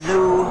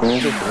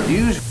music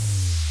reviews.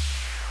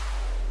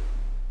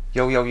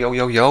 Yo, yo, yo,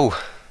 yo, yo.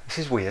 This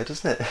is weird,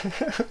 isn't it?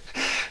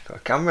 Got a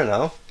camera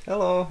now.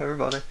 Hello,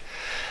 everybody.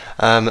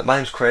 My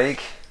name's Craig.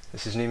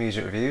 This is New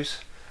Music Reviews.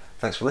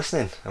 Thanks for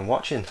listening and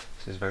watching.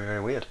 This is very,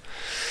 very weird.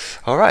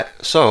 Alright,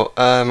 so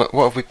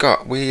what have we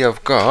got? We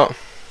have got,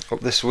 up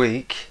this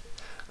week,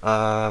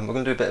 we're going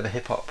to do a bit of a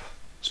hip-hop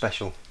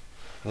special.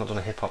 I've not done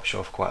a hip-hop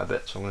show for quite a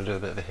bit, so I'm going to do a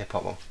bit of a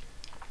hip-hop one.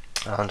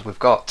 And we've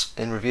got,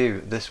 in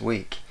review this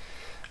week,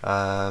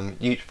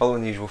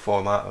 following the usual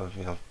format of,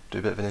 do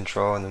a bit of an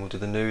intro, and then we'll do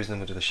the news, and then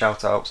we'll do the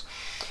shout-outs,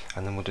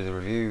 and then we'll do the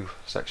review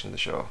section of the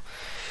show.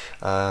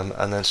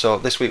 And then, so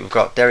this week we've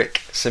got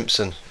Derek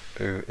Simpson,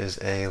 who is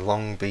a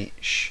Long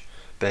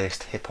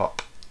Beach-based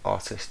hip-hop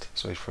artist,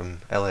 so he's from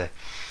LA,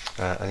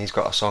 and he's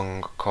got a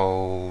song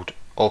called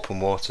Open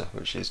Water,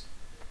 which is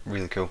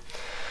really cool.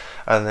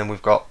 And then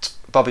we've got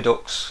Bobby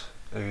Ducks,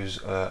 who's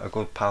a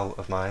good pal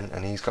of mine,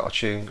 and he's got a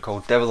tune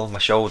called Devil on My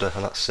Shoulder,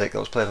 and that's sick. That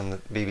was played on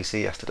the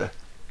BBC yesterday.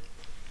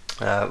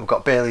 We've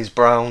got Bailey's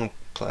Brown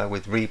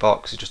with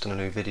Reeboks. He's just done a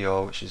new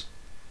video,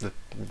 the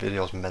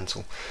video's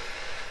mental.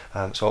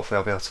 So hopefully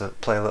I'll be able to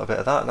play a little bit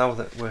of that now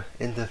that we're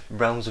in the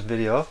realms of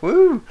video.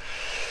 Woo!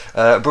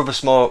 Brother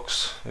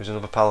Smokes, who's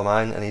another pal of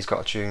mine, and he's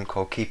got a tune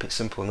called Keep It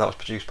Simple, and that was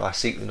produced by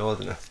Seek the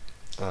Northerner,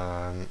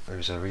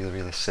 who's a really,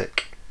 really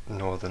sick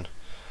northern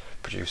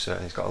producer,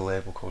 and he's got a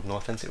label called No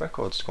Authentic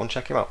Records. Go and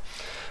check him out.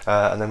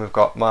 And then we've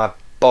got my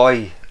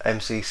boy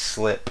MC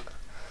Slip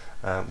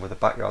with a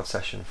backyard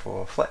session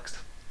for Flexed.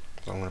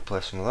 So I'm going to play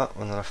some of that.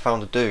 And then I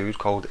found a dude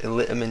called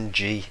Vitamin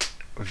G,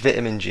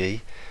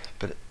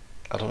 but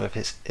I don't know if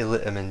it's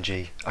Vitamin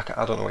G. I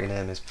don't know what your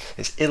name is.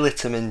 It's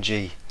Vitamin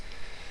G,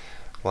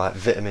 like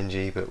Vitamin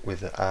G, but with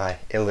the I.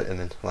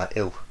 Vitamin, like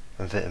ill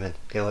and vitamin.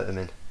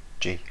 Vitamin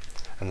G,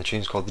 and the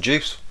tune's called The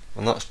Juice,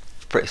 and that's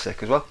pretty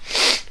sick as well.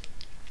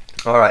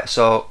 Alright,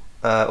 so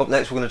up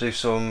next we're going to do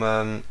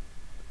some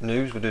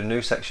news. We'll do a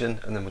news section,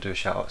 and then we'll do a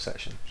shout out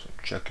section. So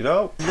check it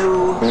out.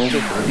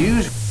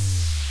 News.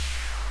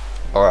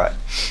 Alright,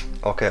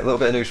 okay, a little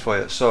bit of news for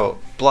you. So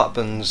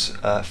Blackburn's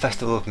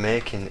Festival of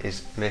Making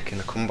is making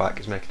a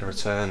comeback, is making a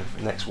return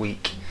next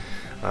week,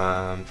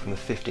 from the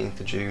 15th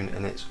of June,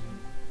 and it's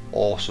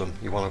awesome.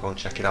 You want to go and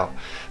check it out.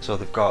 So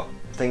they've got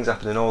things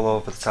happening all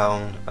over the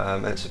town,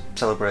 and it's a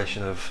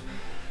celebration of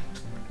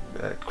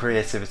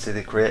creativity,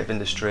 the creative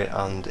industry,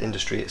 and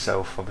industry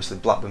itself. Obviously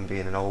Blackburn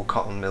being an old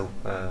cotton mill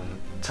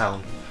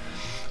town,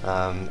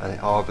 and it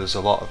harbours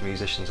a lot of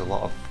musicians, a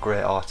lot of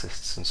great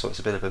artists, and so it's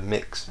a bit of a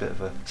mix, a bit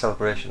of a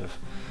celebration of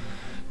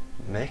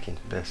making,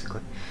 basically.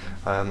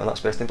 And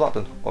that's based in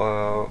Blackburn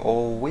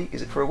all week.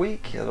 Is it for a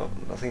week?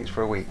 I think it's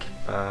for a week,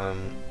 but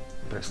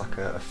it's like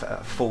a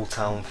full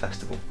town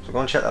festival, so go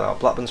and check that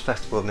out. Blackburn's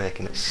Festival of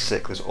Making. It's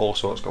sick. There's all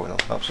sorts going on,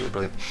 absolutely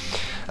brilliant.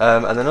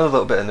 And another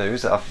little bit of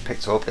news that I've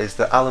picked up is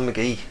that Alan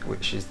McGee,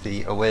 which is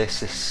the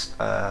Oasis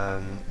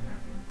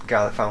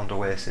guy that found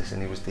Oasis,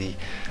 and he was the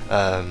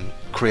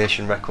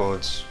Creation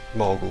Records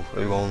mogul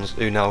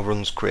who now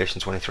runs Creation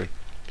 23.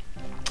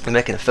 They're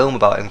making a film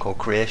about him called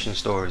Creation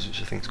Stories,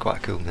 which I think is quite a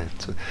cool name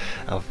to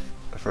have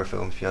for a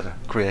film if you had a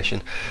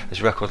Creation as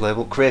a record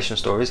label. Creation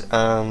Stories,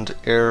 and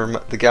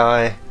the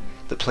guy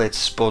that played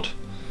Spud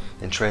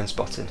in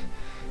Trainspotting,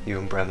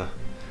 Ewan Bremer,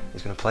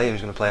 he's going to play him.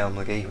 He's going to play Alan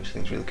McGee, which I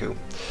think is really cool.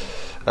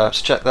 So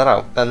check that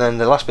out. And then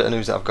the last bit of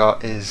news that I've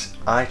got is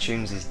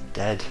iTunes is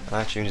dead.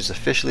 iTunes is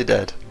officially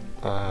dead.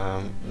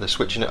 They're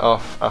switching it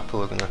off.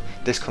 Apple are going to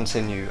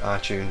discontinue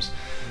iTunes,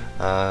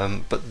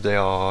 but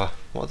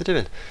what are they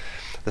doing?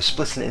 They're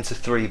splitting it into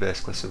three,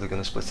 basically. So they're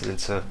going to split it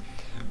into,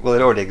 well,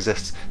 it already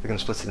exists. They're going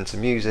to split it into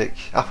Music,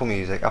 Apple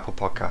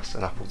Podcasts,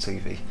 and Apple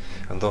TV,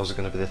 and those are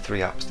going to be the three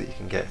apps that you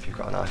can get if you've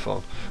got an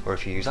iPhone or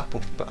if you use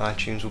Apple. But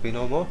iTunes will be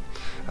no more,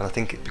 and I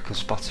think it's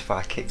because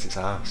Spotify kicked its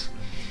ass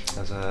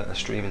as a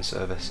streaming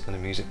service and a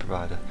music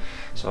provider.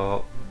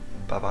 So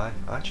bye bye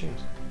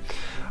iTunes.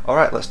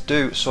 Alright, let's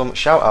do some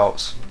shout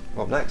outs.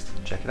 Up next,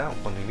 check it out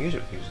on New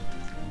Music Reviews.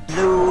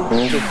 New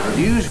Music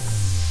Reviews.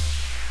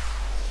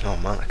 Oh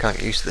man, I can't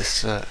get used to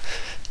this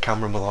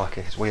camera malarkey,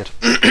 it's weird.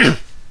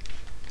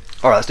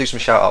 Alright, let's do some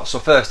shout outs. So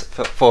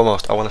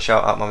foremost, I want to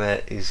shout out my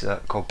mate. He's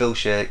called Bill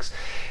Shakes.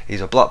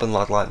 He's a Blackburn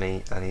lad like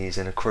me, and he's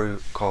in a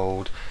crew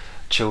called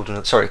Cult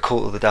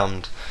of the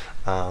Damned,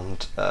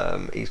 and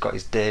he's got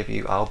his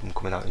debut album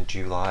coming out in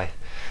July.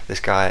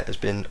 This guy has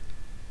been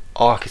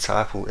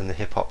archetypal in the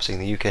hip-hop scene,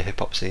 the UK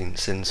hip-hop scene,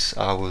 since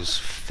I was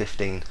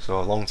 15, so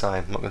a long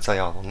time. I'm not going to tell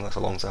you how long, that's a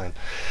long time.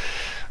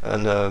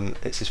 And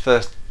it's his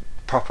first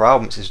proper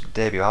album, it's his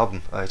debut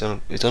album. He's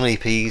done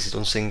EPs, he's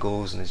done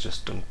singles, and he's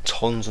just done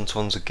tons and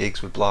tons of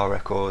gigs with Blah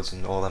Records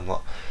and all them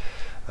lot.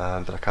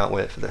 But I can't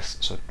wait for this,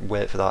 so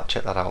wait for that,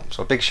 check that out.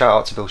 So a big shout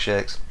out to Bill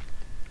Shakes.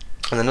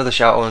 And another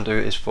shout I want to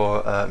do is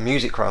for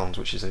Music Crowns,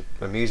 which is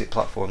a music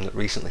platform that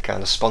recently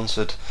kind of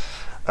sponsored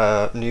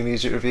New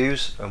Music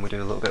Reviews, and we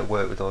do a little bit of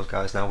work with those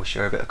guys now. We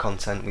share a bit of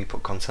content, we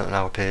put content on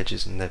our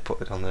pages and they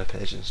put it on their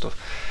pages and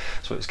stuff,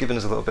 so it's given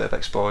us a little bit of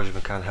exposure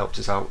and kind of helped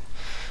us out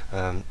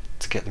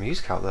to get the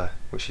music out there,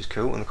 which is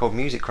cool. And they're called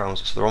Music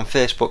Crowns, so they're on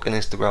Facebook and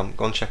Instagram.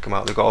 Go and check them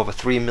out. They've got over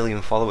 3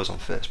 million followers on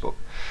Facebook,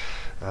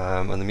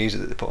 and the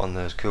music that they put on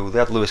there is cool. They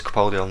had Lewis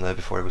Capaldi on there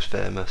before he was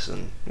famous,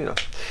 and go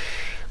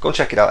and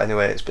check it out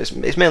anyway.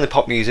 It's mainly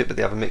pop music, but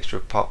they have a mixture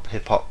of pop,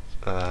 hip hop,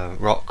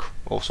 rock,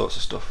 all sorts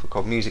of stuff. They're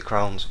called Music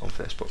Crowns on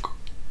Facebook.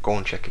 Go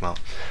and check them out.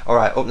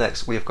 Alright, up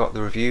next we've got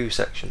the review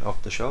section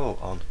of the show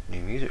on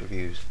new music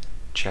reviews.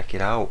 Check it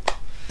out.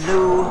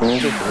 New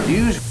music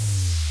reviews.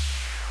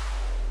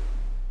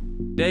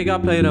 They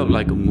got played out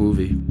like a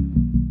movie.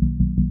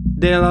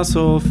 De La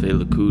Soul,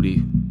 Fela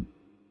Kuti.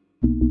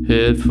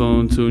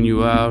 Headphone tune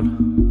you out.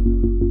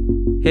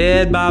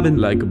 Head bobbing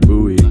like a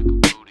buoy.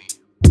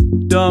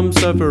 Dumb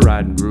surfer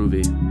riding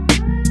groovy.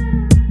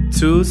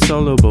 2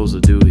 solo bowls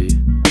of Dewey.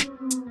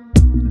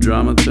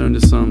 Drama turned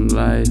to some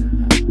light.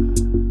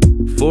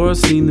 For a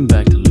scene, then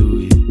back to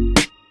Louis.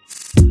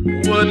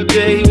 What a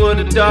day, what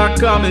a dark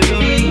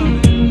comedy.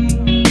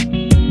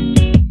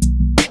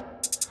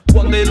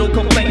 One little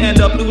complaint, end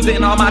up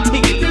losing all my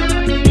teeth.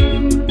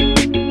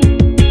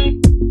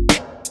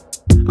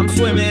 I'm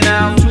swimming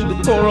out to the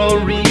coral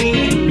reef.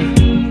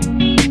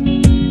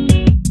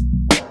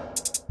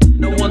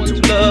 No one to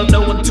love,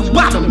 no one to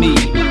bother me.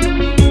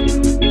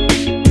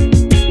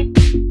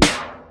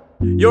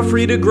 You're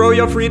free to grow,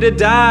 you're free to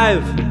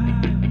dive.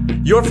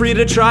 You're free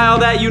to try all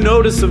that you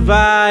know to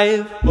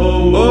survive.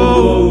 Oh,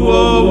 oh,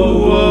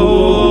 oh,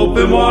 oh,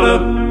 open water.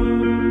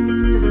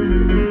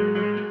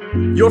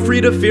 You're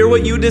free to fear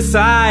what you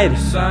decide.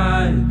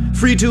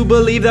 Free to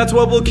believe that's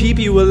what will keep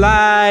you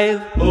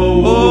alive.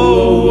 Oh,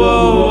 oh, oh,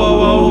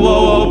 oh, oh,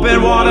 oh,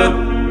 open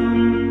water.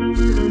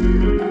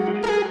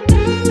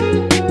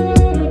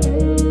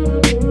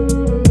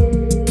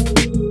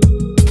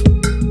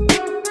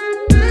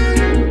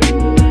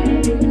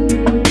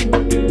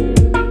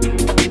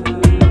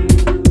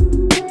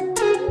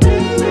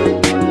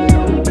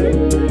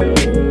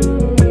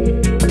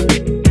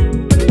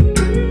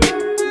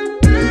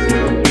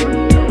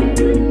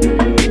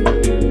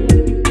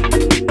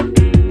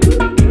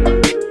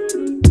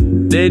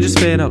 They just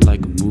fade out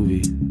like a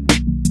movie.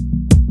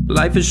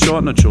 Life is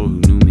short, not sure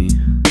who knew me.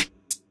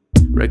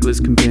 Reckless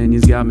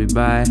companions got me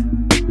by.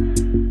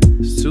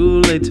 It's too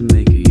late to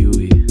make a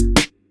Yui.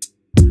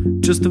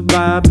 Just a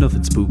vibe,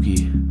 nothing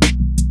spooky.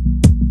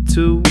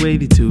 Too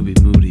wavy to be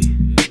moody.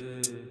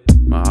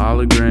 My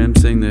hologram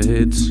sing the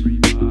hits.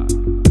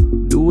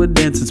 Do a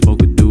dance and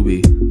smoke a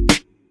doobie.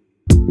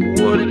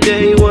 What a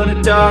day, what a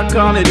dark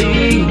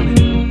comedy.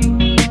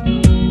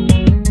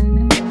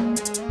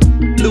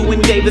 Lou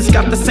and Davis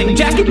got the same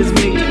jacket as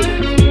me.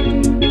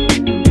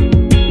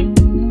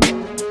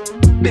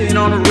 Been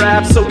on a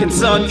raft, soaking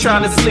sun,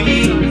 trying to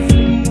sleep.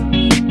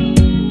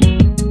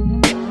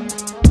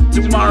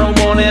 Tomorrow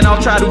morning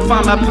I'll try to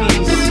find my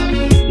peace.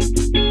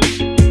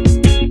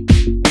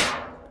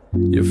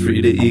 You're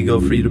free to ego,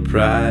 free to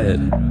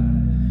pride.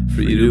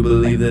 Free to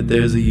believe that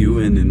there's a you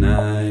and an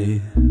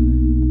I.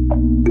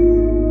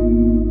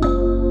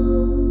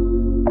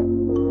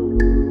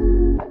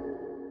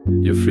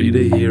 You're free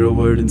to hear a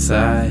word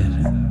inside.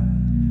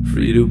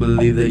 Free to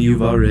believe that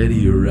you've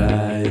already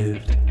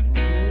arrived.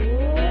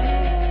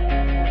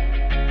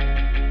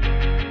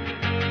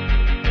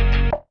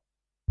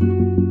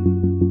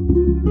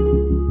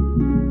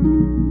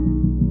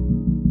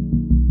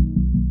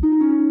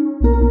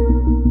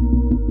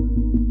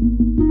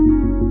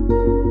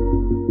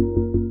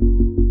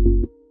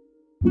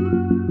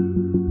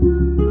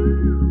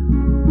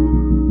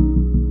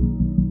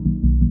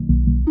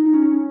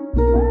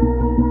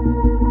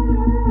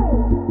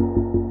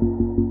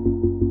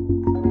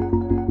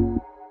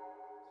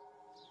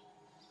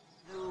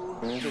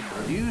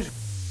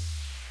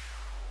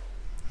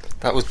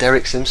 That was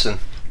Derek Simpson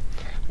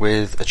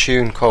with a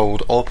tune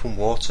called Open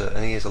Water,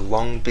 and he is a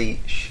Long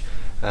Beach,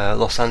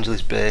 Los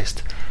Angeles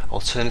based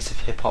alternative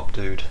hip hop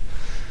dude.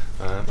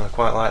 And I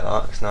quite like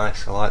that, it's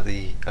nice. I like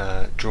the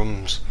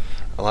drums,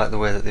 I like the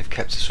way that they've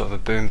kept a sort of a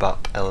boom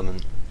bap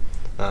element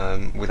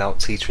without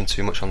teetering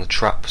too much on the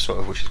trap sort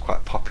of, which is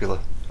quite popular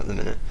at the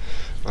minute.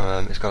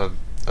 It's got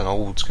an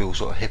old school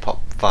sort of hip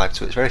hop vibe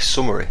to it. It's very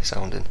summery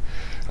sounding.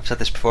 I've said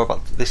this before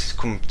about this is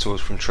coming to us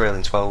from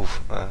Trailing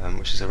 12,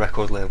 which is a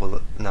record label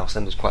that now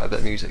sends us quite a bit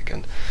of music,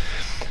 and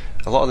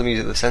a lot of the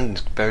music they send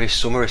is very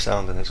summery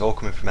sounding. It's all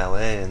coming from LA,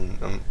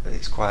 and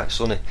it's quite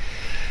sunny.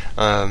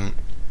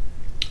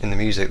 In the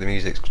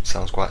music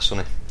sounds quite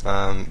sunny.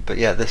 But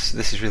yeah, this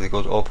is really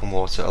good. Open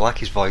Water. I like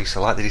his voice.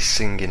 I like that he's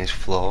singing his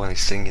flow and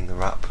he's singing the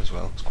rap as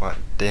well. It's quite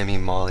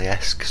Damian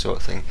Marley-esque sort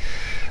of thing.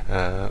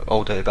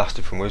 Old Dirty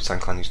Bastard from Wu-Tang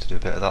Clan used to do a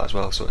bit of that as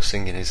well, sort of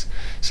singing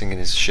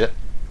his shit.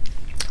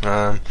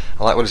 I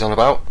like what he's on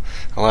about.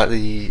 I like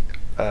the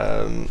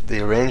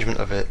arrangement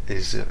of it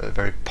is a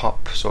very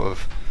pop sort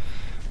of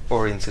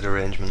oriented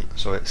arrangement.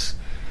 So it's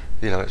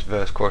it's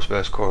verse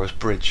chorus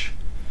bridge,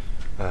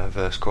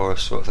 verse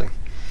chorus sort of thing.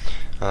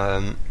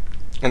 And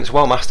it's a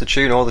well mastered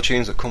tune. All the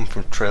tunes that come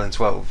from Trailing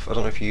 12, I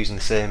don't know if you're using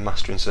the same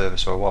mastering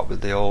service or what, but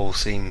they all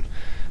seem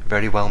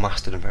very well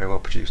mastered and very well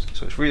produced.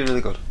 So it's really,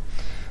 really good.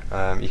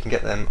 You can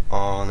get them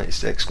on.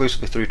 It's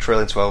exclusively through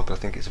Trailing 12, but I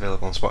think it's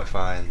available on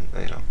Spotify and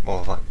all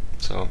of that.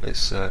 So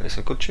it's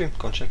a good tune.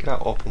 Go and check it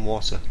out. Open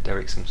Water,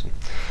 Derek Simpson.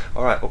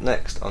 All right, up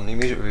next on New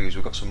Music Reviews,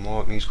 we've got some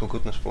more musical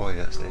goodness for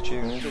you. Stay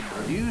tuned. Music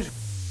reviews.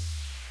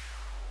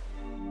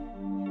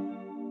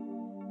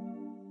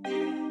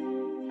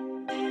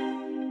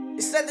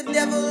 It's like the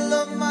devil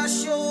on my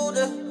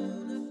shoulder,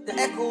 the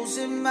echoes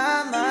in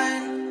my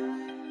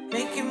mind,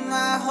 making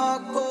my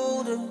heart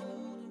colder,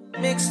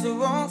 makes the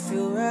wrong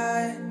feel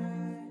right.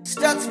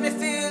 Starts me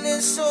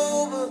feeling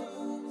sober,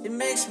 it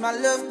makes my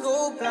love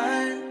go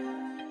blind.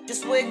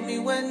 Just wake me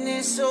when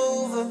it's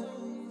over,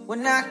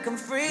 when I can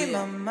free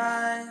my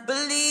mind.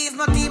 Believe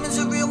my demons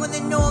are real when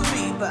they know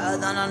me better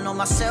than I know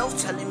myself,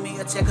 telling me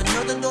to take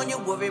another. Don't you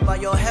worry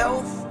about your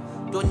health,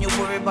 don't you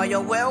worry about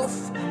your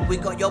wealth. We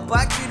got your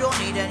back, you don't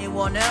need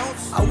anyone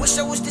else. I wish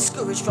I was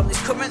discouraged from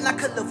this current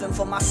lack of loving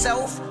for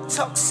myself.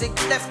 Toxic,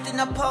 left in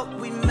a pot,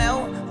 we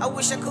melt. I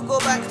wish I could go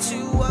back to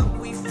what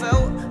we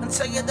felt and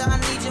tell you that I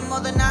need you more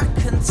than I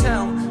can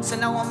tell. So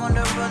now I'm on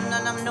the run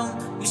and I'm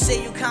numb. You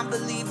say you can't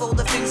believe all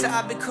the things that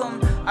I've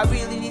become. I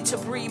really need to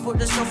breathe, but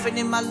there's nothing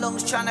in my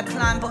lungs. Trying to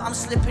climb, but I'm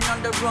slipping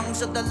on the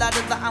rungs of the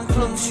ladder that I'm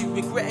clung to.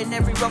 Regretting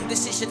every wrong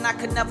decision I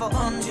could never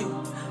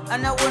undo.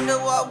 And I wonder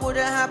what would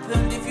have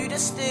happened if you'd have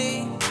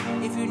stayed,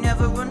 if you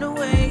never run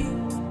away.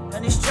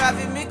 And it's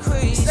driving me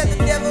crazy. It's like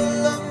the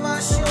devil on my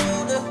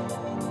shoulder,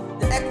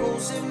 the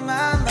echoes in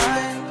my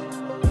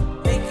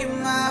mind,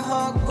 making my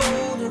heart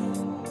colder,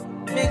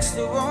 makes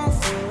the wrong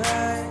feel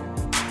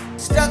right.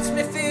 Starts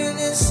me feeling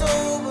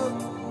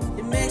sober,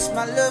 it makes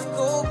my love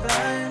go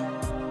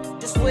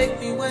blind. Just wake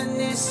me when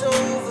it's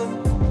over,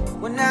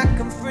 when I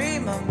can free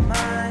my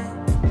mind.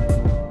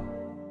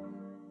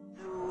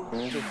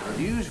 Music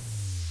reviews.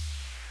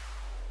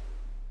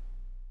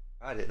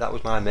 Right, that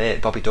was my mate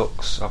Bobby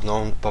Ducks. I've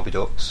known Bobby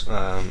Ducks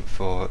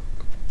for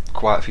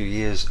quite a few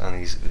years, and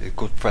he's a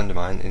good friend of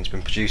mine, and he's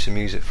been producing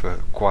music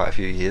for quite a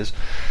few years.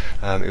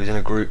 He was in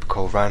a group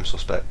called Rhyme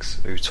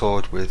Suspects, who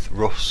toured with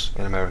Russ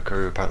in America,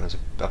 who apparently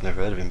I've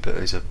never heard of him, but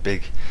he's a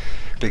big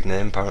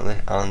name apparently,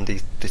 and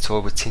they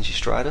toured with Tinchy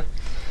Strider,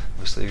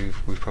 obviously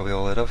we've probably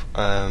all heard of,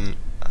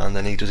 and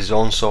then he does his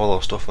own solo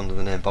stuff under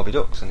the name Bobby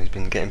Ducks, and he's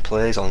been getting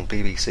plays on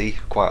BBC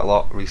quite a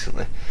lot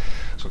recently.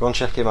 So go and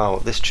check him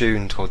out. This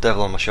tune called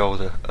Devil on My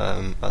Shoulder,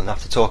 and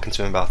after talking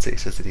to him about it, he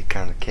says that he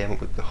kind of came up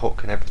with the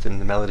hook and everything,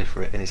 the melody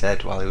for it in his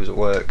head while he was at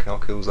work. How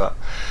cool is that?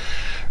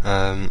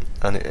 I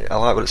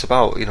like what it's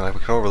about. We can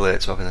all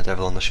relate to having the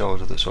devil on the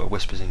shoulder that sort of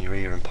whispers in your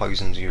ear and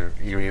poisons your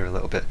ear a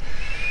little bit.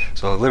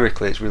 So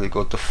lyrically it's really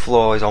good. The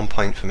flow is on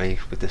point for me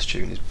with this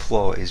tune. His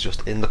flow is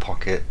just in the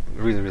pocket,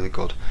 really, really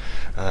good.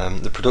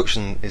 The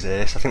production is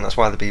ace. I think that's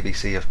why the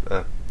BBC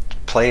are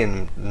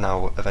playing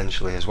now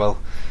eventually as well,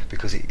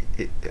 because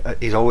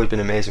he's always been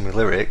amazing with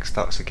lyrics,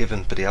 that's a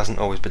given, but he hasn't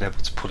always been able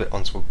to put it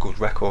onto a good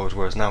record,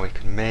 whereas now he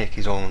can make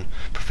his own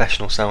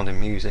professional sounding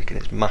music, and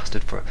it's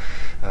mastered for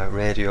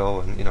radio,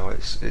 and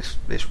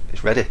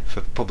it's ready for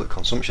public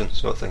consumption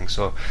sort of thing.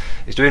 So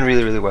he's doing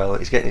really, really well.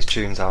 He's getting his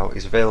tunes out.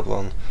 He's available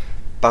on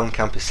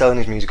Bandcamp. He's selling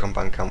his music on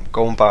Bandcamp.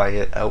 Go and buy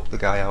it, help the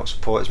guy out,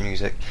 support his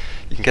music.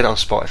 You can get it on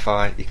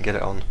Spotify, you can get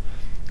it on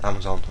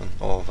Amazon and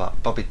all of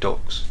that. Bobby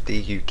Ducks,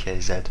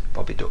 D-U-K-Z,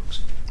 Bobby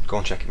Ducks. Go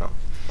and check him out.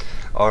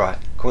 Alright,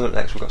 coming up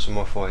next we've got some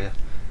more for you.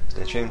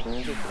 Stay tuned.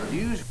 Music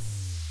reviews.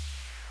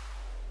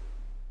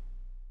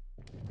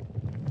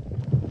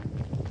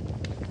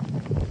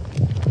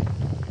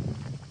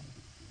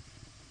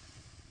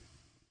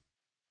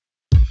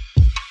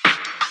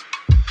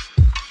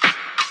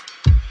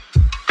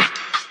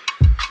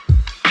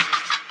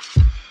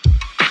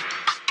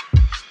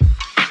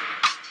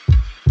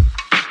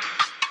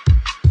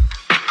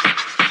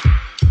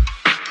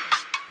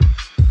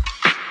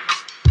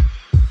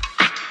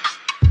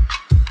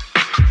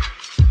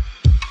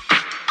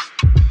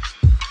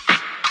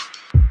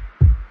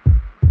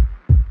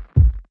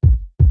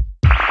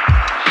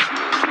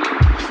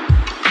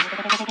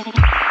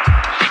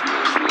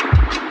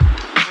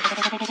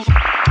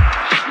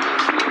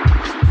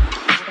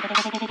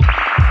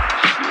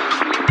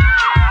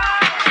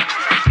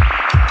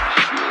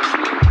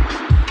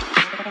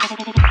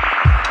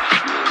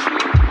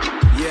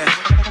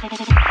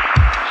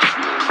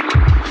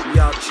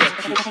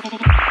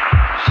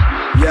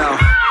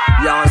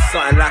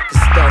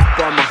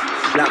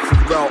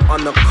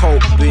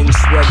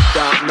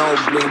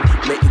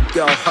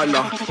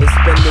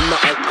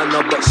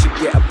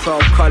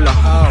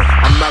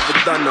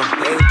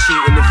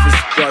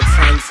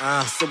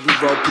 So we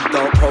rope it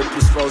dope,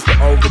 hopeless foes to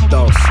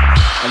overdose.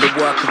 And the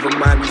work of a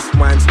man whose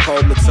mind's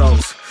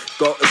comatose.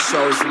 Go to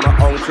shows in my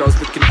own clothes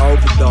looking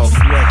overdose.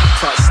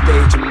 Touch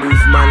stage and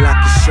move man like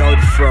a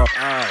shoulder throw.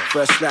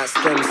 Fresh like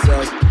stem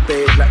cells,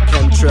 big like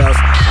chemtrails.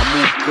 I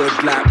move good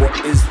like what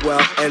is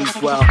well ends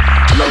well.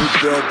 Long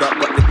build up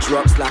but the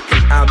drops like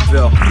an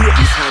anvil.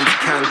 These hands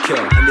can kill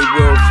and they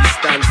will if you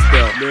stand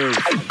still.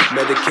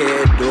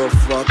 Medicated or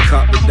fuck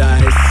up the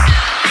dice.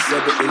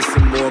 Said it in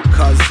some more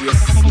cause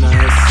yes it's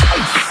nice.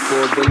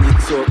 bored when you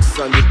talk,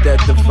 son, you're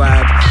dead the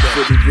vibe.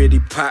 Pretty really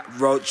Pat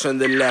Roach on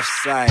the left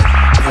side.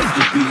 If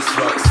the beat's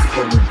hot, it's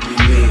probably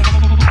me.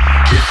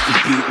 If the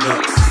beat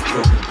knocks, it's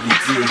probably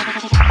D.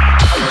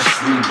 Fresh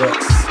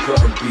Reeboks,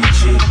 gotta be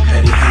G.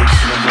 Eddie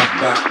Hampton on my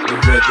back, the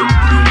red and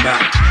blue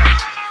map.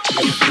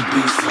 If the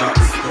beat's hot,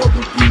 it's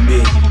probably me.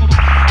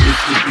 If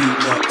the beat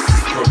knocks,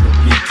 it's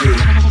probably D.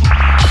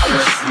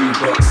 Fresh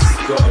Reeboks,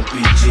 gotta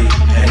be G.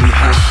 Eddie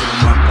Hampton on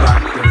my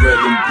back, the red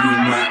and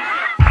blue map.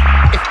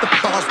 If the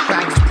bars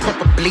bang, it's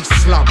probably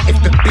slum.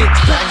 If the beat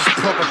bang, it's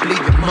probably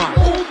your mum.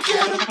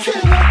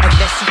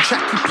 Unless you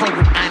track you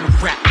poem and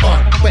rap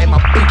on. Where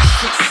my big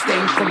shit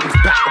stained from these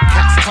battle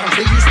cats' tongues.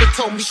 They used to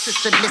tell me shit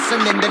to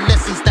listen in the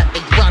lessons that they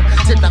run.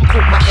 Till I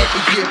caught my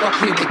every year up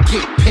in the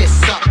get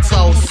pissed up.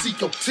 Told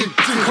C.O.T.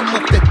 Come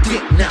off the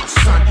dick now,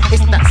 son.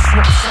 It's that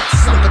swamp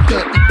son of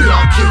dirty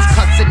blood kids.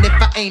 Cousin, if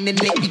I ain't in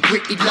nitty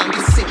gritty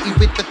London City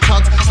with the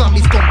tugs.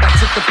 Slummy's gone back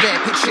to the bare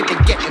picture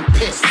and getting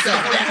pissed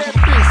up.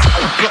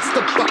 I got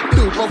the buck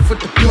bill over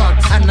the blood.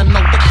 And I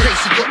know the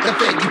crazy got the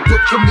venue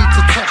book for me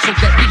to touch. So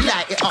let me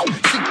light it up.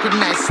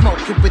 Synchronized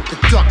smoking with the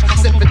duck.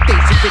 7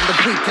 days within the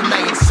week and I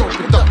ain't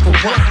sobered up for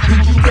one. Who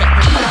you rap?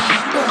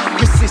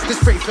 Your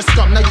sister's straight for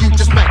scum. Now you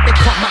just might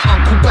become my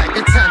uncle by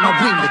the time I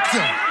win the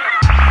gun.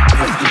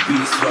 If the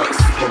beat's hot,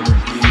 it's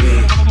probably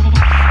me.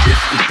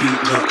 If the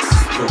beat knocks,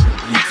 it's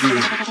probably D.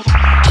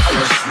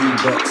 Fresh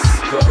Reeboks,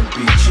 gotta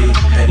be G.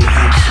 Eddie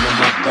Hampton on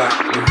my back,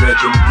 the red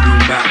and blue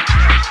map.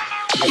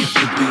 If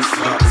the beat's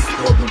hot, it's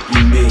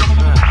probably me.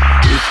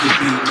 If the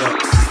beat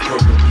knocks, it's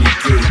probably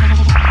D.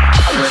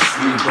 Fresh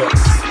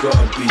Reeboks,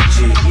 gotta be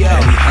G.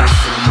 Eddie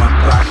Hampton on my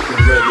back, the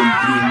red and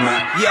blue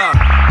map.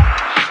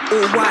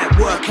 All white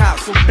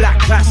workouts or black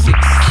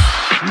classics.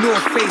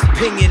 North face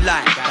pinging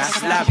like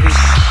that's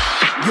lavish.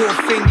 Your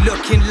thing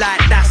looking like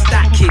that's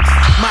that kid.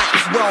 Might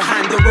as well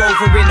hand her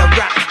over in a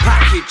wrapped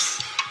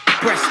package.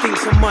 Breast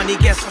thinks of money,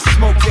 guess I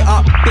smoked it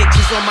up.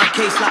 Bitches on my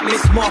case like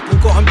Miss Marple,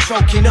 got 'em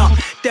choking up.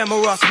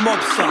 Demoros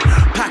mobster,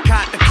 pack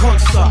out the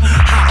concert.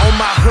 Hat on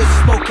my hood,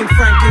 smoking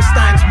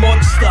Frankenstein's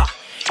monster.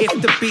 If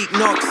the beat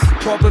knocks,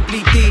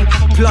 probably D.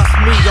 Plus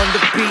me on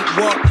the beat,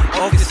 what?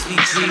 Obviously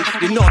G.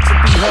 You're not to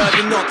be heard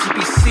and not to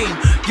be seen.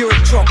 You're a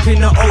drop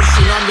in the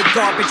ocean, I'm the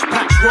garbage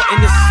patch rot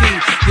in the sea.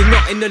 You're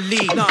not in the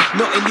league, not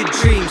in your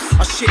dreams.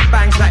 I shit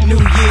bangs like New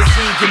Year's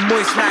Eve. You're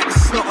moist like the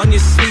snot on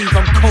your sleeve.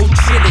 I'm cold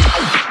chilling.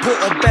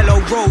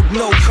 Portobello Road,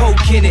 no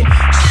coke in it.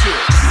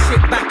 Shit,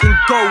 sit back and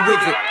go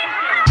with it.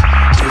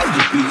 If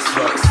the beat's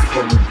hot, it's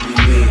probably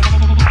me.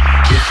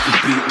 If the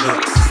beat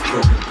knocks, it's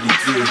probably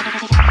D.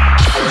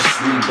 Fresh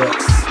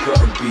Reeboks,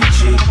 gotta be G.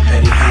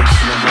 Eddie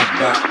Hampton on my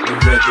back, the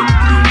red and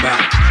blue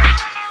map.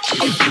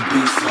 If the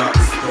beat's hot,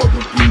 it's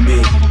probably me.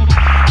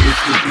 If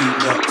the beat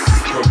knocks,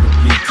 it's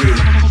probably D.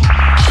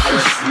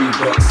 Fresh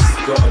Reeboks,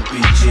 gotta be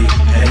G.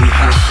 Eddie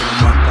Hampton on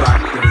my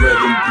back, the red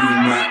and blue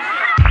map.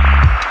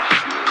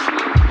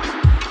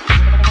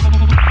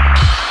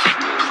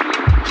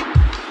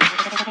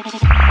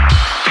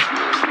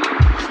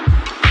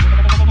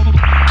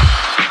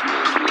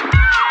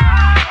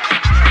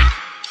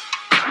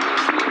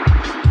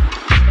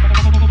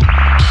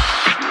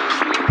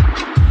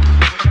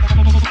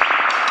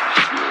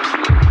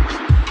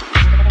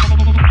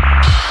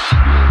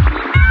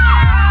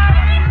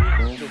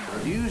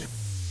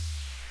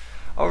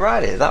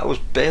 Alrighty, that was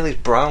Bailey's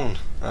Brown,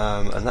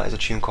 and that is a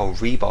tune called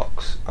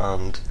Reeboks,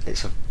 and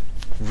it's a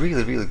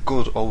really, really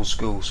good old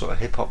school sort of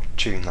hip hop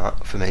tune.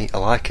 That for me, I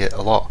like it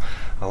a lot.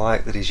 I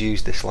like that he's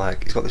used this,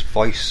 like he's got this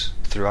voice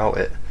throughout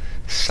it.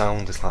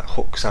 Sound is like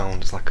hook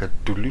sound, it's like a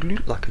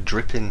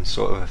dripping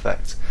sort of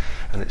effect,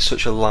 and it's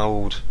such a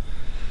loud,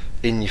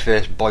 in your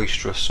face,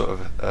 boisterous sort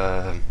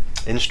of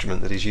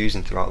instrument that he's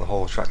using throughout the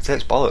whole track. It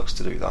takes bollocks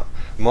to do that.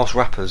 Most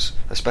rappers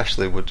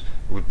especially would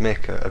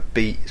make a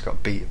beat, it's got a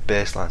beat,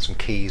 bass line, some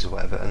keys or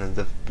whatever, and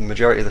then the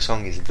majority of the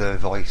song is their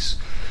voice.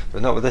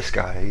 But not with this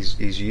guy.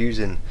 He's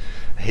using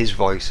his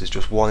voice as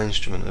just one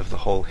instrument of the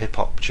whole hip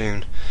hop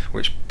tune,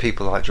 which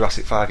people like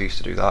Jurassic 5 used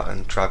to do that,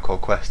 and Tribe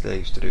Called Quest, they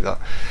used to do that.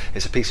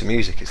 It's a piece of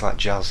music, it's like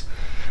jazz,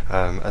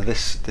 and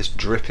this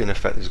dripping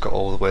effect has got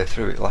all the way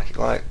through it, like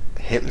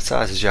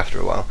hypnotises you after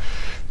a while.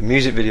 The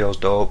music video's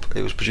dope.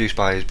 It was produced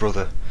by his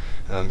brother,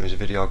 who's a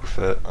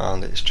videographer,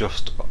 and it's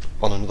just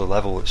on another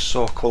level. It's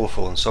so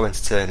colourful and so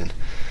entertaining.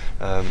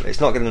 It's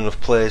not getting enough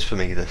plays for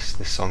me, this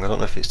song. I don't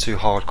know if it's too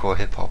hardcore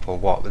hip hop or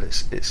what, but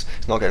it's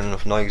not getting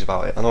enough noise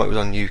about it. I know it was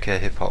on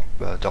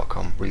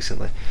ukhiphop.com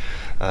recently,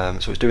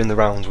 so it's doing the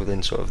rounds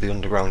within sort of the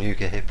underground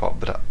UK hip hop.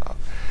 But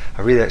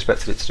I really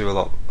expected it to do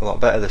a lot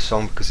better, this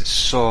song, because it's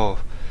so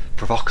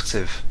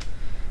provocative.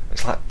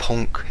 It's like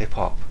punk hip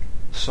hop,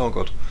 so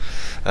good.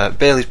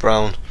 Bailey's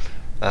Brown.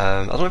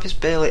 I don't know if it's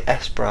Bailey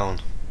S Brown.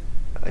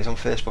 He's on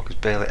Facebook as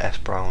Bailey S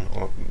Brown,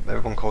 or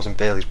everyone calls him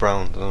Bailey's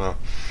Brown, I don't know.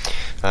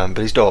 But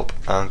he's dope,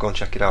 and go and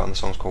check it out. And the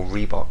song's called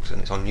Reeboks,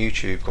 and it's on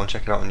YouTube. Go and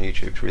check it out on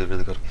YouTube, it's really,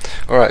 really good.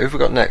 Alright, who have we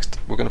got next?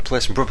 We're going to play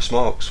some Brother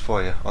Smokes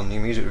for you on New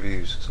Music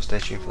Reviews, so stay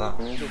tuned for that.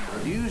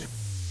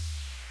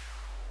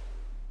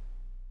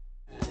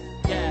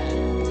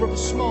 Yeah, Brother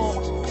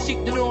Smokes,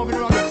 seek the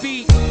Northern on the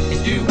beat,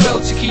 and do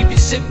well to keep it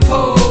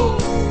simple.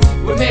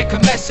 We make a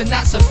mess and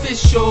that's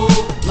official.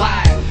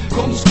 Life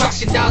comes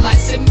crashing down like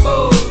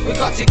cymbals. We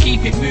got to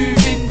keep it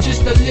moving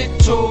just a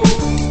little.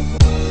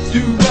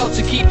 Do well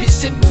to keep it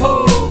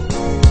simple.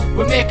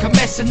 We make a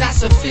mess and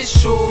that's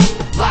official.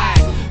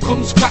 Life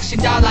comes crashing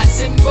down like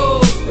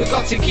cymbals. We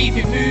got to keep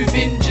it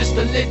moving just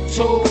a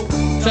little.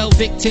 Fell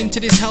victim to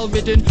this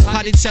hell-ridden,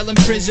 padded cell in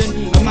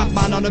prison. A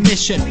madman on a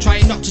mission,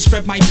 trying not to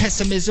spread my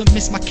pessimism.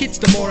 Miss my kids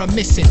the more I'm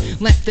missing.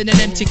 Left in an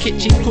empty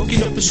kitchen,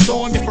 cooking up a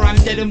storm before I'm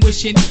dead and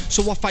wishing.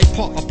 So off I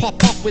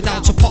pop off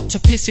without a pot to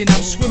piss in.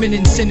 I'm swimming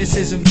in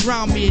cynicism,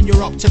 drown me in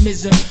your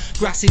optimism.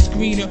 Grass is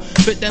greener,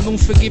 but them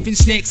unforgiving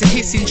snakes are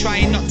hissing,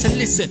 trying not to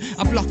listen.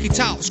 I block it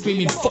out,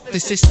 screaming fuck the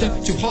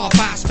system. Too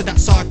half-assed for that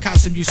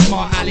sarcasm, you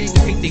smart Alex. They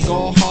think they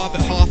go hard,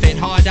 but half ain't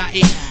hard at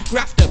it.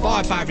 Grafter,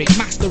 barbaric,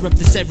 master of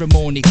the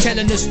ceremony,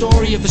 telling the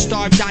story of a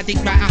starved addict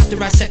right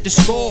after I set the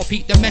score.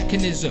 Peep the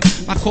mechanism,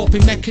 my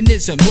coping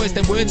mechanism. Words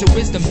than words of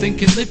wisdom,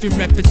 thinking living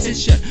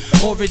repetition.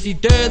 Already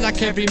there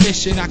like every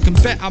mission. I can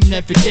bet I'm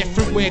never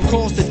different. Where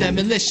cause the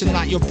demolition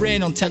like your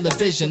brain on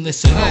television.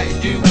 Listen, I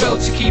do well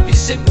to keep it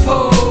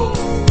simple.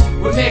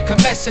 We make a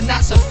mess and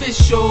that's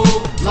official.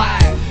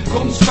 Life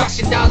comes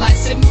crashing down like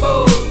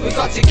cymbals. We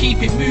got to keep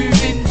it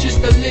moving just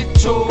a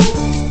little.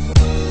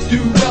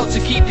 Do well to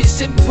keep it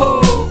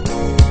simple.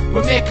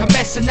 We make a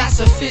mess and that's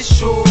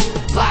official.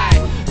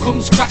 Life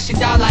comes crashing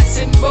down like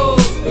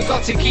cymbals. We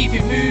got to keep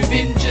it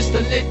moving just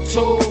a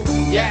little.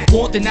 Yeah.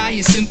 Won't deny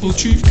a simple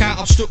truth, can't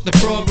obstruct the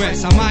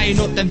progress. I'm eyeing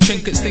up them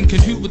trinkets,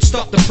 thinking who would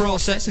stop the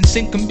process. And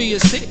sin can be a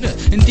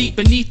sickness, and deep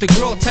beneath the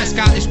grotesque.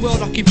 Out this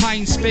world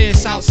occupying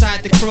space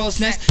outside the crow's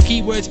nest.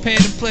 Keywords pain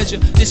and pleasure,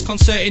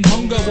 disconcerting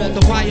hunger. Walk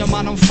the wire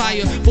man on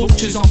fire,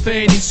 vultures on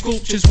fading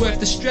sculptures worth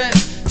the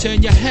stress.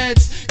 Turn your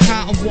heads,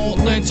 can't and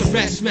won't learn to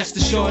rest. Rest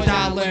assured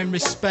I'll learn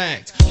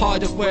respect.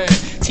 Hard at work,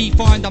 teeth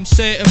find I'm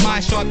certain my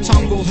sharp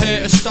tongue will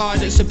hurt a star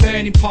that's a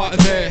burning part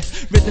of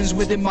earth. Rhythms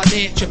within my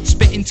nature,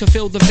 spitting to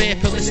fill the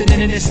vapor.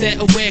 Listening in a state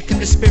awaken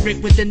the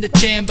spirit within the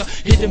chamber.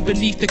 Hidden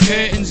beneath the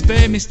curtains,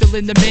 vermin still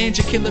in the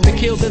manger. Killer the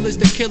kill, ill is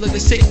the killer, the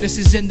sickness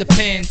is in the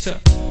painter.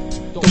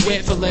 Don't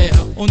wait for later,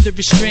 under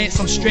restraints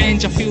I'm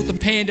strange. I feel the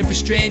pain of a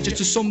stranger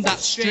to some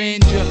that's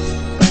stranger.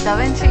 Da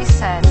Vinci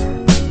said,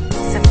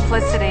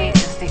 simplicity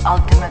is the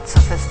ultimate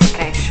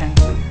sophistication.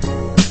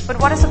 But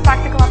what is a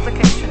practical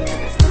application to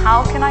this?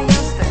 How can I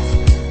use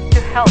this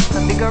to help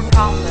the bigger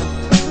problem?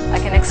 I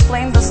can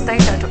explain this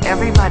data to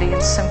everybody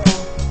in simple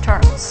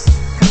terms.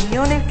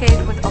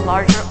 Communicate with a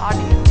larger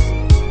audience.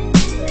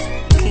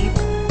 Keep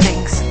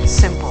things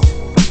simple.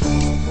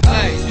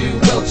 I do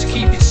well to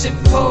keep it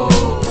simple.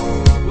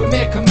 We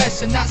make a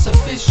mess and that's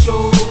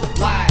official.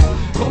 Life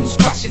comes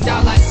crashing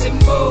down like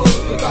cymbals.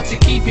 We got to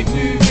keep it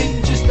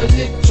moving just a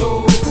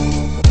little.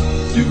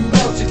 Do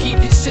well to keep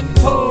it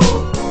simple.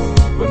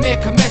 We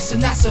make a mess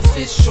and that's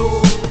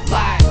official.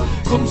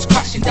 Life comes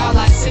crashing down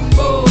like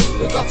cymbals.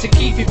 We got to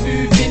keep it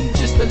moving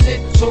just a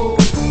little.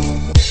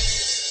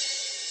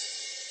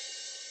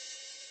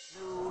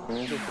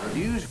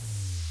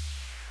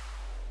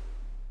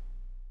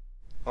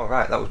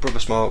 Alright, that was Brother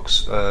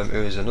Smokes, who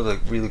is another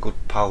really good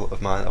pal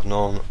of mine. I've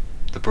known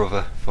the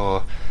brother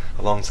for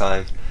a long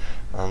time,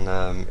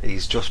 and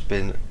he's just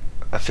been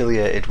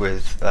affiliated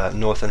with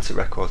No Authentic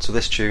Records. So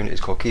this tune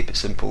is called Keep It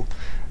Simple.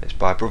 It's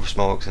by Brother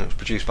Smokes and it was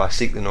produced by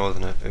Seek the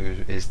Northerner,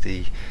 who is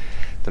the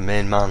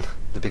main man,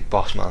 the big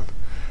boss man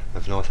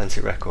of No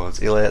Authentic Records.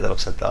 He'll hate that I've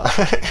said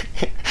that.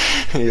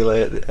 He'll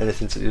hate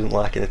anything he doesn't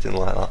like anything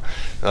like that.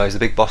 No, he's the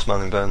big boss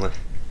man in Burnley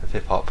of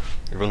hip hop.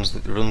 He runs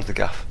the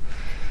gaff.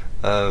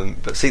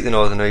 But Seek the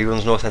Northerner, he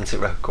runs No Authentic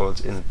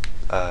Records in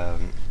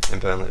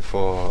Burnley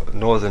for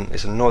Northern.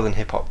 It's a Northern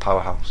hip hop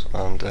powerhouse,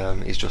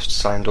 and he's just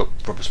signed up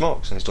Brother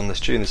Smokes and he's done this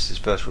tune. This is his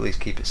first release,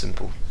 Keep It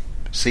Simple.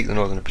 Seek the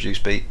Northerner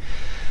produced beat,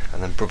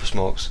 and then Brother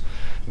Smokes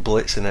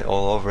blitzing it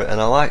all over it. And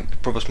I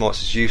like Brother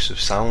Smokes' use of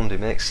sound. He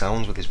makes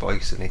sounds with his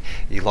voice and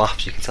he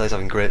laughs. You can tell he's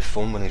having great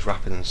fun when he's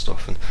rapping and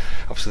stuff, and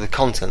obviously the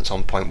content's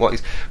on point. What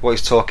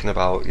he's talking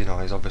about, you know,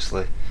 is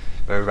obviously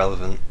very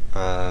relevant,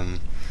 and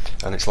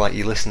it's like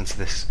you listen to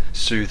this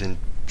soothing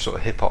sort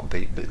of hip hop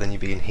beat, but then you're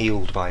being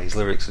healed by his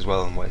lyrics as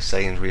well, and what he's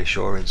saying is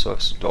reassuring. So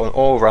it's an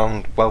all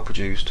round well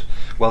produced,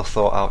 well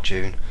thought out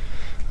tune,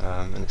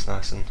 and it's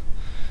nice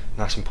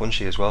and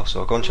punchy as well.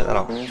 So go and check that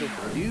out.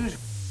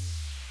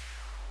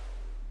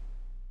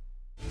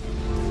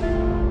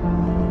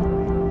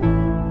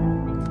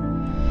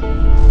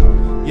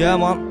 Yeah,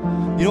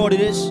 man, you know what it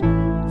is?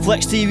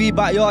 Flex TV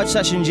backyard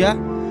sessions, yeah?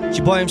 It's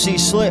your boy MC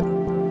Slip.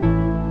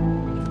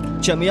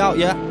 Check me out,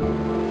 yeah?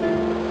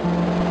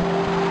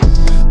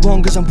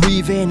 Long as I'm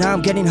breathing,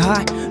 I'm getting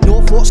high.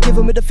 No thoughts,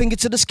 giving me the finger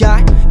to the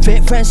sky.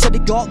 Fake friends said they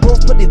got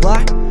both, but they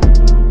lie.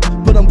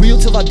 But I'm real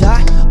till I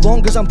die.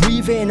 Long as I'm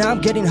breathing,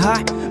 I'm getting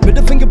high.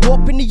 Middle finger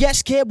up in the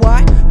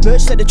SKY.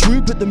 Birds said the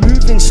truth, but they're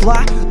moving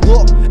sly.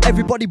 Look,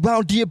 everybody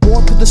round here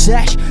born with the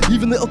sash.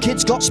 Even little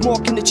kids got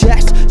smoke in the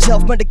chest.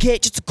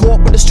 Self-medicate just to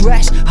cope with the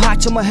stress. High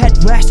till my head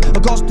rest. I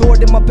got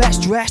stored in my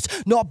best dress.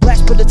 Not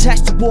blessed, but a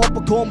test to walk.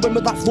 But going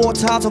with like 4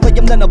 times, I lay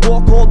them, then I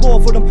walk all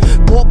over them.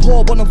 Walk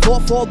poor when I'm 4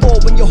 low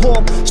when you're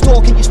home.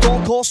 Stalking your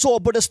stone cold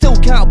sore, but I still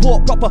can't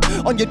walk proper.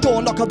 On your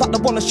door knocker, that the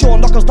one to show.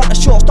 Knockers like the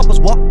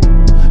showstoppers, what?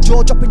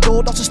 Jaw dropping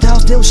door, lots of style,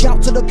 still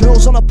shout to the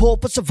girls on a pole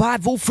for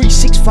survival.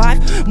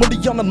 365, money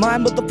on the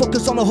mind,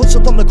 motherfuckers on a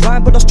hustle on the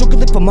grind, but I'm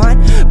struggling for mine.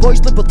 Boys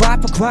live a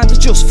life for crime, they're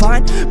just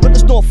fine, but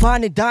there's no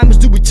finding diamonds,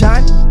 do we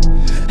time?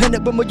 And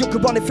it when we're younger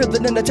on it,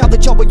 feeling in the town, the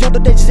job with your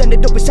days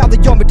ended up with sour,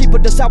 the yummy deeper,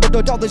 the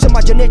sourdough dollars,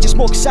 imagination,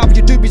 smoke sour,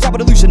 your doobies, out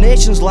with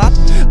hallucinations, lad.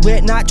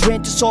 Late night,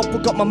 drained to soul,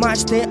 got my mind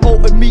staying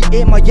out of me,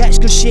 in my ex,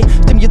 cause shit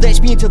stimulates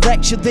me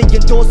intellectually,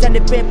 and doors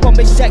anything from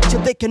me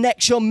sexually,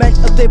 connection meant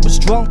that they were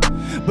strong,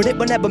 but it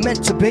was never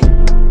meant to be.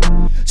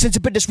 Since a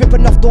bit is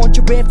ripping off, don't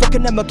you ain't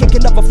fucking them,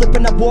 kicking up,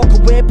 flipping, I walk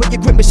away. But you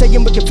grip me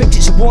saying we can fix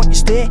it, so won't you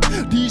stay?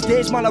 These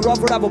days, man, I'd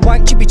rather have a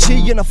wank, chippy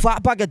tea and a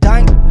fat bag of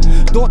dank.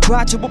 Don't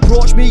try to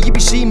approach me, you be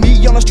seeing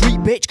me on the street,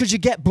 bitch, cause you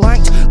get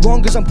blanked.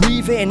 Long as I'm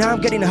breathing, I'm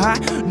getting high.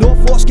 No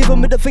thoughts,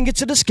 giving me the finger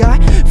to the sky.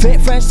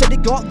 Fake friends said they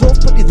got love,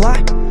 but they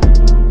lie.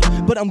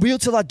 But I'm real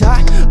till I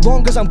die.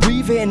 Long as I'm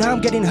breathing,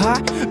 I'm getting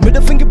high.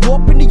 Middle finger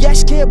up in the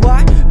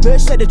SKY.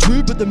 Birds said the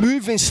truth, but they're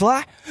moving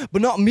sly.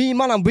 But not me,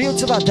 man, I'm real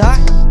till I die.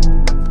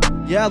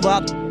 Yeah,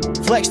 lad.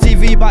 Flex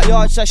TV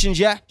backyard sessions,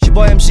 yeah. It's your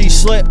boy MC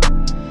Slip.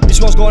 This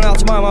one's going out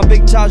to my man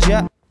Big Taz,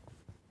 yeah.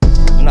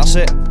 And that's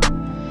it.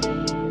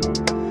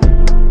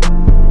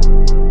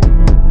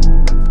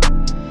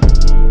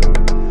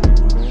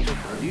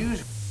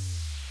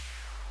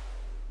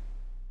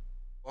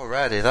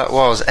 Alrighty, that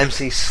was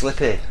MC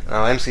Slippy.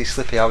 Now, MC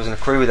Slippy, I was in a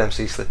crew with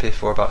MC Slippy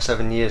for about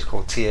 7 years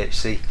called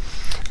THC.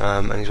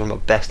 And he's one of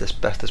my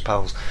bestest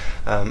pals.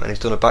 And he's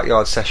done a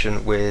backyard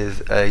session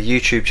with a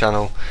YouTube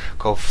channel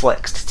called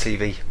Flexed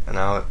TV. And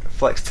now,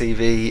 Flexed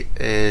TV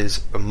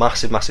is a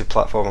massive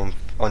platform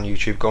on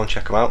YouTube. Go and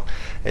check them out.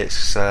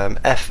 It's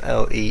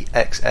FLEXXED,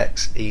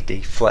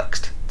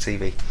 Flexed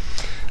TV.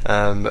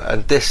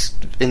 And this,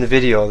 in the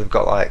video, they've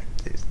got like,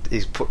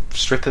 he's put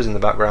strippers in the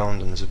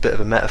background, and there's a bit of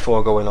a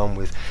metaphor going on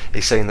with,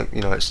 he's saying that, you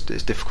know, it's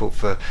difficult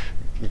for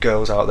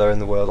girls out there in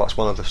the world. That's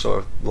one of the sort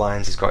of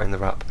lines he's got in the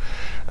rap.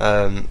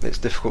 It's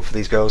difficult for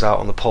these girls out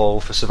on the pole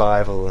for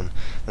survival, and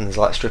there's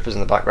like strippers in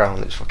the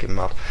background. It's fucking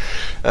mad.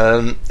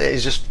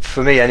 It's just,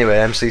 for me anyway,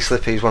 MC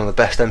Slippy is one of the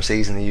best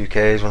MCs in the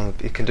UK.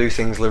 He can do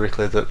things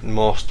lyrically that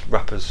most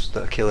rappers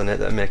that are killing it,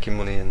 that are making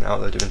money and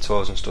out there doing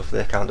tours and stuff,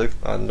 they can't do.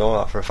 I know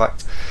that for a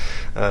fact.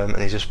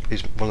 And he's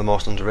one of the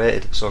most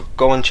underrated. So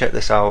go and check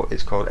this out.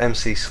 It's called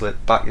MC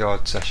Slip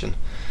Backyard Session.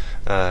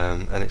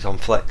 And it's on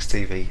Flex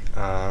TV,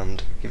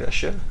 and give it a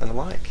share and a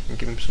like and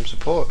give him some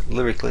support.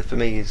 Lyrically, for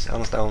me, he's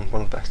hands down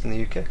one of the best in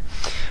the UK.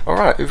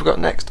 Alright, who've we got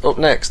next? Up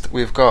next,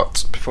 we've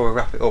got, before we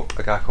wrap it up,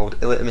 a guy called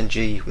Illitamin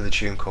G with a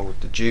tune called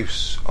The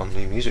Juice on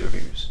New Music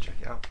Reviews. Check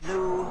it out.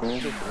 New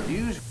music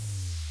reviews.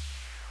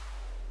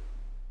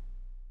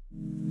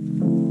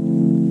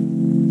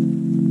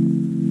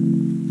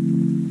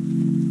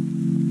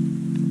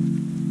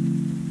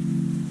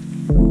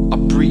 I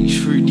breach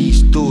through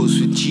these doors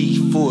with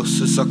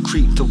G-force as I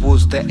creep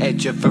towards the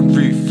edge of a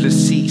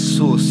ruthless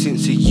seesaw.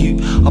 Since a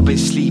youth, I've been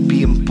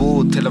sleepy and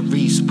bored till I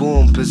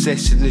respawn,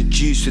 possessing the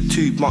juice with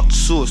too much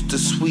sauce to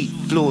sweet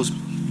flaws.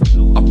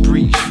 I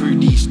breach through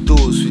these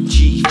doors with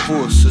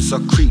G-force as I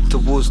creep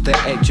towards the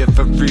edge of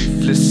a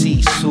ruthless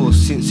seesaw.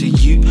 Since a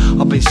youth,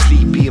 I've been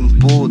sleepy and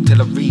bored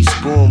till I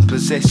respawn,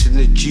 possessing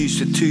the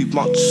juice with too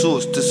much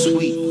sauce to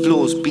sweet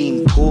flaws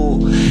being poor.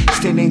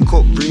 Still ain't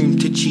got room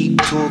to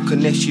cheap talk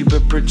unless you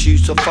a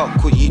producer.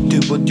 Fuck what you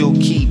do with your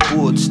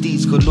keyboard.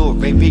 Steeds galore,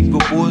 big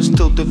rewards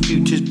till the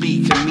future's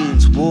beacon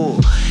means war.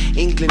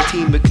 England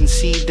team have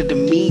conceded the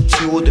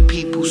meteor the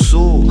people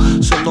saw,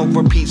 so long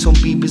repeats on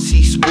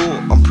BBC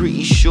Sport. I'm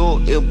pretty sure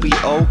it'll be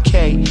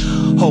okay.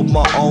 Hold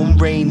my own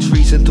reins,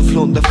 reason to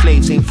flaunt the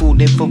flames. Ain't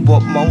falling for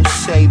what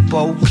most say,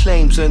 bold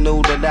claims and all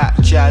of that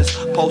jazz.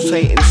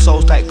 Pulsating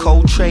souls like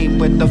Coltrane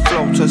when the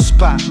floats are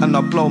spat and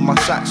I blow my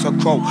sax a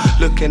crow.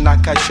 Looking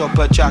like I shop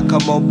a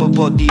jackamo, but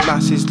body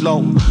mass is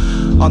low.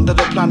 Under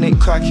the planet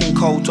cracking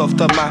codes off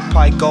the map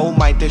I go.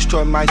 Might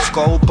destroy my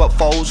skull, but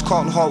foes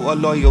can't hold a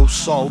loyal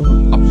soul.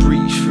 I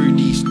breach through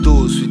these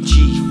doors with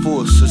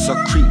G-force as I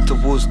creep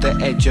towards the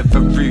edge of a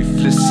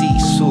ruthless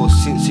seesaw.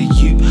 Since a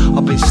youth,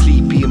 I've been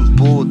sleepy and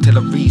bored till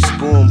I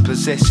respawn,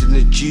 possessing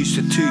the juice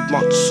with too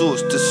much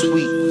sauce to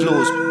sweet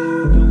flaws.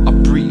 I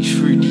breach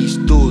through these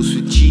doors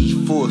with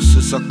G-force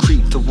as I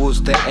creep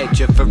towards the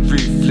edge of a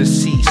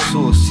ruthless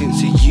seesaw.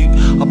 Since a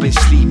youth, I've been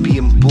sleepy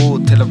and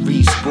bored till I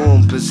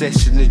respawn,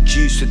 possessing the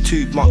juice with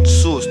too much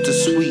sauce to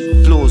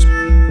sweet flaws.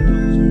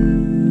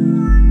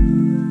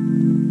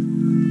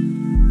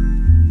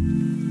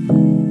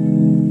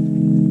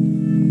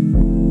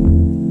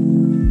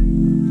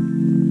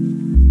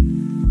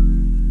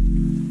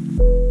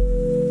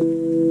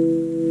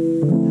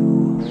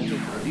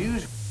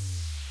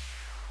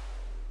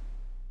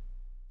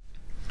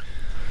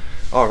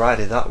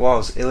 Alrighty, that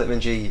was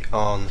Ilitman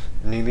on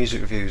New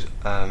Music Reviews,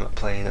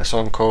 playing a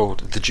song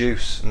called The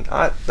Juice, and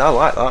I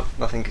like that.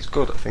 I think it's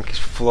good. I think his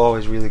flow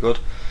is really good.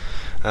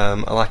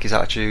 I like his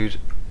attitude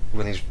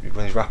when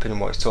he's rapping and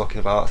what he's talking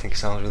about. I think it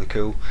sounds really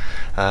cool.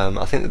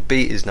 I think the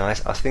beat is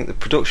nice. I think the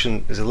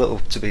production is a little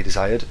to be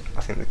desired.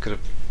 I think they could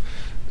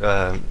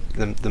have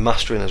the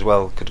mastering as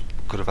well could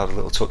have had a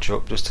little touch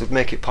up just to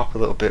make it pop a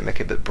little bit, make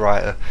it a bit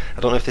brighter.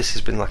 I don't know if this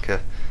has been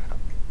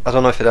I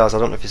don't know if it has. I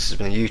don't know if this has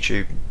been a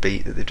YouTube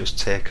beat that they've just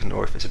taken,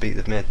 or if it's a beat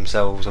they've made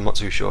themselves. I'm not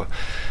too sure.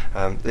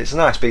 It's a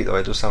nice beat though.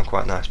 It does sound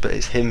quite nice. But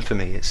it's him for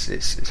me.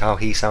 It's how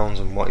he sounds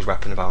and what he's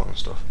rapping about and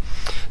stuff.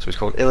 So it's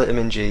called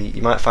Vitamin G.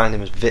 You might find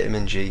him as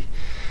Vitamin G.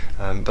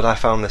 But I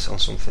found this on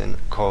something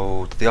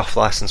called the Off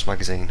License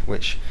magazine,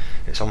 which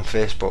it's on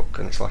Facebook,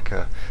 and it's like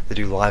they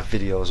do live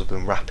videos of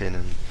them rapping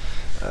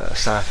and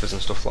ciphers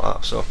and stuff like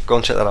that. So go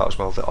and check that out as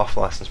well. The Off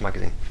License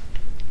magazine.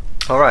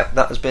 Alright,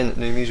 that has been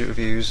New Music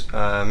Reviews.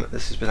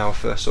 This has been our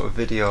first sort of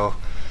video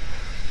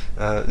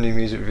New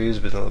Music Reviews.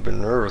 I've been a little bit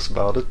nervous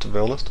about it, to be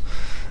honest.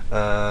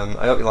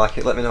 I hope you like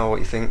it. Let me know what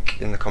you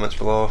think in the comments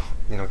below.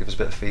 You know, give us a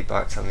bit of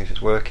feedback, tell me if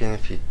it's working,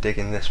 if you're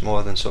digging this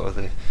more than sort of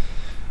the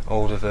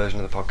older version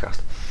of the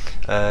podcast.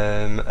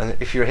 And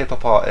if you're a hip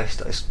hop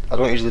artist, I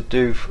don't usually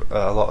do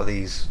a lot of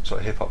these sort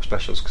of hip hop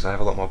specials because I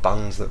have a lot more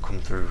bands that come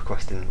through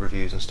requesting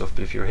reviews and stuff.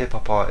 But if you're a hip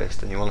hop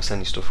artist and you want to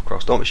send your stuff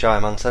across, don't be shy,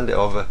 man. Send it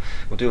over.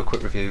 We'll do a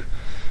quick review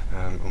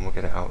and we'll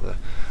get it out there.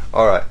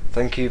 Alright,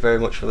 thank you very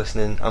much for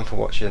listening and for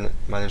watching.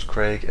 My name's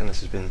Craig and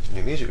this has been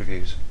New Music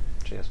Reviews.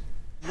 Cheers.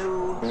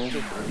 New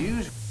music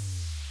reviews.